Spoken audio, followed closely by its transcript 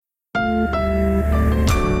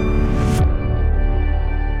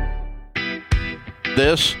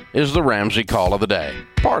This is the Ramsey Call of the Day,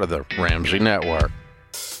 part of the Ramsey Network.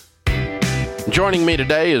 Joining me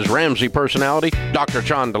today is Ramsey personality, Dr.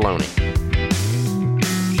 John Deloney.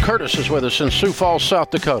 Curtis is with us in Sioux Falls, South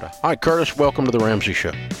Dakota. Hi, Curtis. Welcome to the Ramsey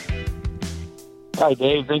Show. Hi,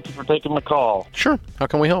 Dave. Thank you for taking my call. Sure. How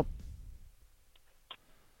can we help?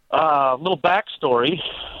 Little backstory.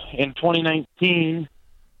 In 2019,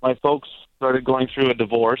 my folks started going through a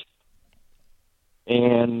divorce,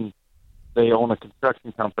 and they own a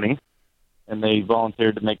construction company, and they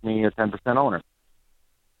volunteered to make me a 10% owner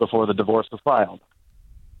before the divorce was filed.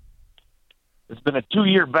 It's been a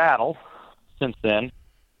 2-year battle since then.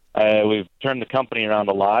 We've turned the company around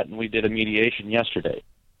a lot, and we did a mediation yesterday.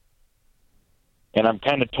 And I'm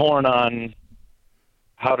kind of torn on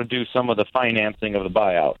how to do some of the financing of the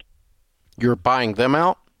buyout. You're buying them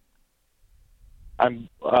out?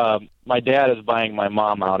 My dad is buying my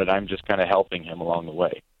mom out, and I'm just kind of helping him along the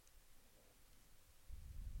way.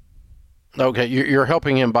 Okay, you're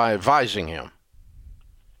helping him by advising him.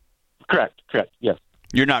 Correct, yes.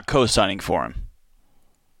 You're not co-signing for him?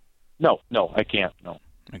 No, I can't, no.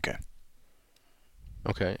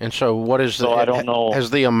 Okay, and so what is I don't know.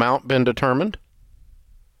 Has the amount been determined?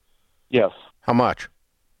 Yes. How much?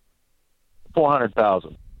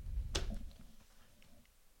 $400,000.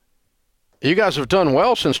 You guys have done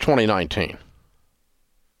well since 2019.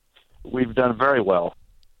 We've done very well.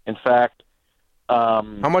 In fact, how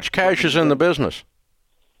much cash is in the business?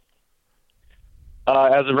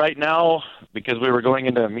 As of right now, because we were going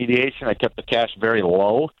into mediation, I kept the cash very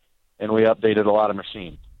low, and we updated a lot of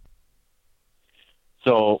machines.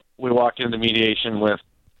 So we walked into mediation with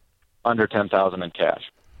under $10,000 in cash.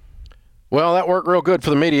 Well, that worked real good for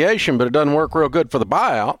the mediation, but it doesn't work real good for the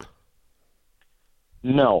buyout.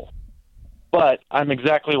 No, but I'm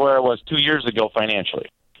exactly where I was 2 years ago financially.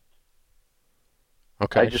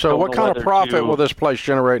 Okay, so what kind of profit will this place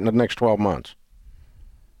generate in the next 12 months?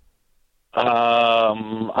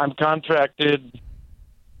 I'm contracted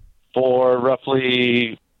for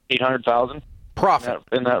roughly $800,000. Profit.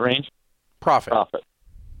 In that range. Profit.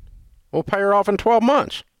 We'll pay her off in 12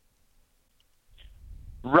 months.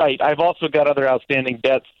 Right. I've also got other outstanding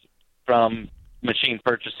debts from machine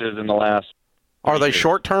purchases in the last. Are they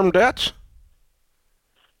short-term debts?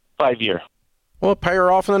 5-year. We'll pay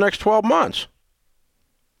her off in the next 12 months.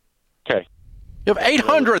 Okay. You have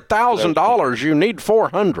 $800,000. You need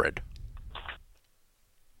 $400,000.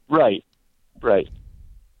 Right.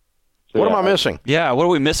 So, what am I missing? Yeah, what are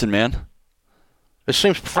we missing, man? It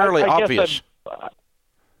seems fairly obvious.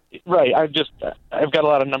 Right. I've got a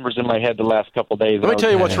lot of numbers in my head the last couple of days. Let me tell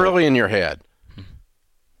you what's really in your head.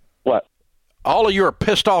 What? All of you are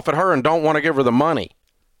pissed off at her and don't want to give her the money.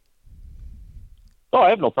 Oh, I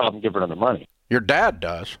have no problem giving her the money. Your dad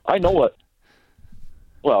does. I know what.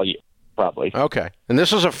 Well, yeah, probably. Okay. And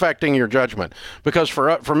this is affecting your judgment. Because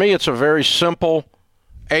for me, it's a very simple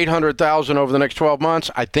 $800,000 over the next 12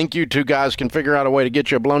 months. I think you two guys can figure out a way to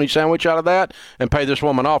get you a bologna sandwich out of that and pay this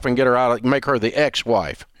woman off and get her out, make her the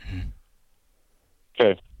ex-wife.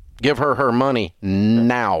 Okay. Give her her money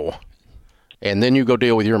now. And then you go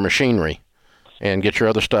deal with your machinery and get your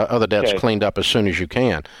other debts cleaned up as soon as you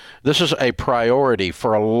can. This is a priority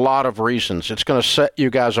for a lot of reasons. It's going to set you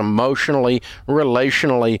guys emotionally,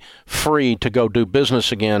 relationally free to go do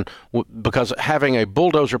business again, because having a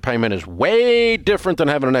bulldozer payment is way different than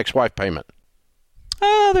having an ex-wife payment.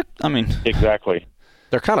 Exactly.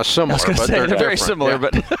 They're kind of similar, but they're very similar. Yeah.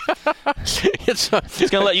 But he's going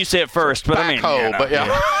to let you say it first. But backhoe, but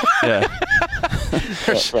yeah.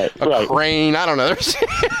 There's a crane. I don't know.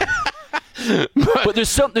 But there's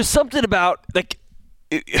something about that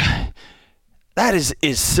is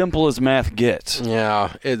as simple as math gets.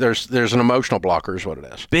 Yeah, there's an emotional blocker is what it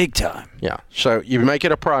is. Big time. Yeah. So you make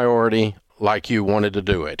it a priority like you wanted to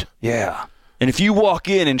do it. Yeah. And if you walk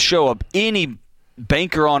in and show up any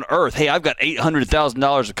banker on earth, hey, I've got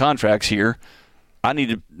 $800,000 of contracts here. I need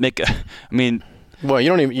to make well,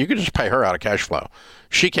 you could just pay her out of cash flow.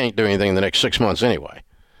 She can't do anything in the next 6 months anyway.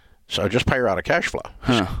 So just pay her out of cash flow.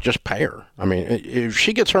 Just pay her. I mean, if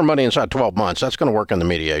she gets her money inside 12 months, that's going to work in the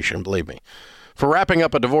mediation, believe me. For wrapping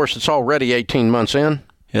up a divorce that's already 18 months in.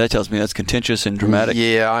 Yeah, that tells me that's contentious and dramatic.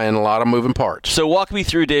 Yeah, and a lot of moving parts. So walk me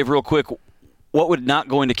through, Dave, real quick. What would not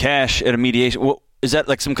go into cash at a mediation? Is that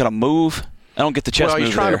like some kind of move? I don't get the chess move. Well,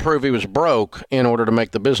 he's trying to prove he was broke in order to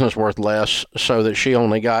make the business worth less, so that she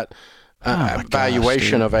only got a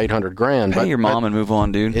valuation of $800,000. Pay your mom and move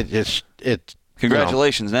on, dude.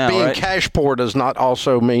 Congratulations now, being right? cash poor does not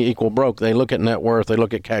also mean equal broke. They look at net worth. They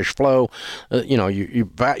look at cash flow. You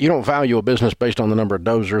don't value a business based on the number of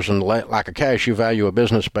dozers and lack of cash. You value a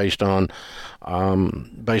business based on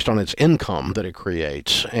its income that it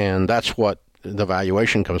creates, and that's what the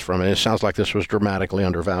valuation comes from. And it sounds like this was dramatically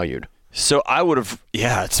undervalued. So I would have,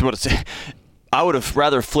 I would have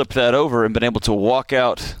rather flipped that over and been able to walk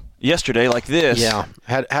out yesterday like this. Yeah,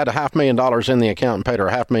 had $500,000 in the account and paid her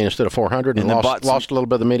 $500,000 instead of $400,000 and lost a little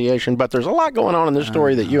bit of the mediation. But there's a lot going on in this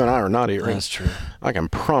story that you and I are not hearing. That's true. I can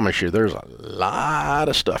promise you, there's a lot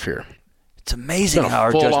of stuff here. It's amazing how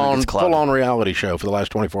our judgment gets clouded. Full-on reality show for the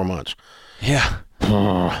last 24 months. Yeah.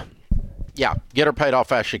 Yeah, get her paid off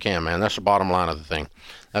fast as you can, man. That's the bottom line of the thing.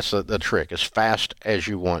 That's the trick. As fast as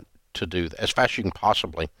you want to do that, as fast as you can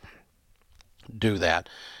possibly do that.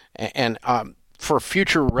 And for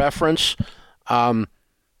future reference,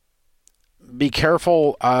 be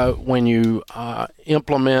careful when you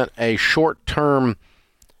implement a short-term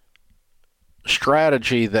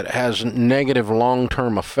strategy that has negative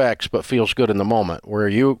long-term effects but feels good in the moment, where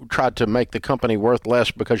you tried to make the company worth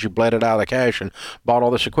less because you bled it out of the cash and bought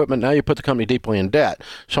all this equipment. Now you put the company deeply in debt.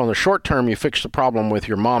 So in the short term, you fix the problem with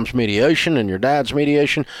your mom's mediation and your dad's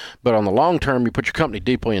mediation, but on the long term, you put your company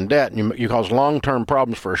deeply in debt and you cause long-term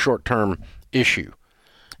problems for a short-term issue.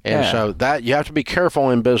 And so that you have to be careful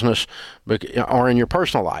in business or in your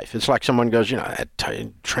personal life. It's like someone goes,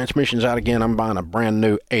 transmission's out again. I'm buying a brand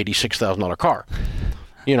new $86,000 car.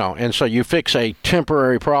 And so you fix a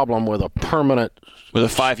temporary problem with a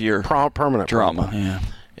 5-year permanent drama. Problem. Yeah.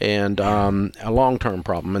 And a long-term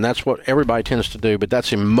problem. And that's what everybody tends to do, but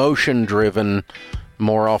that's emotion-driven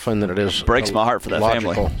more often than it is. Breaks my heart for that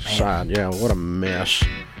logical family. Side. Yeah, what a mess.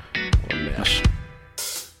 What a mess.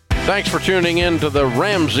 Thanks for tuning in to the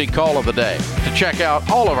Ramsey Call of the Day. To check out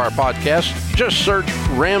all of our podcasts, just search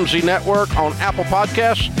Ramsey Network on Apple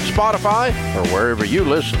Podcasts, Spotify, or wherever you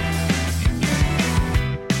listen.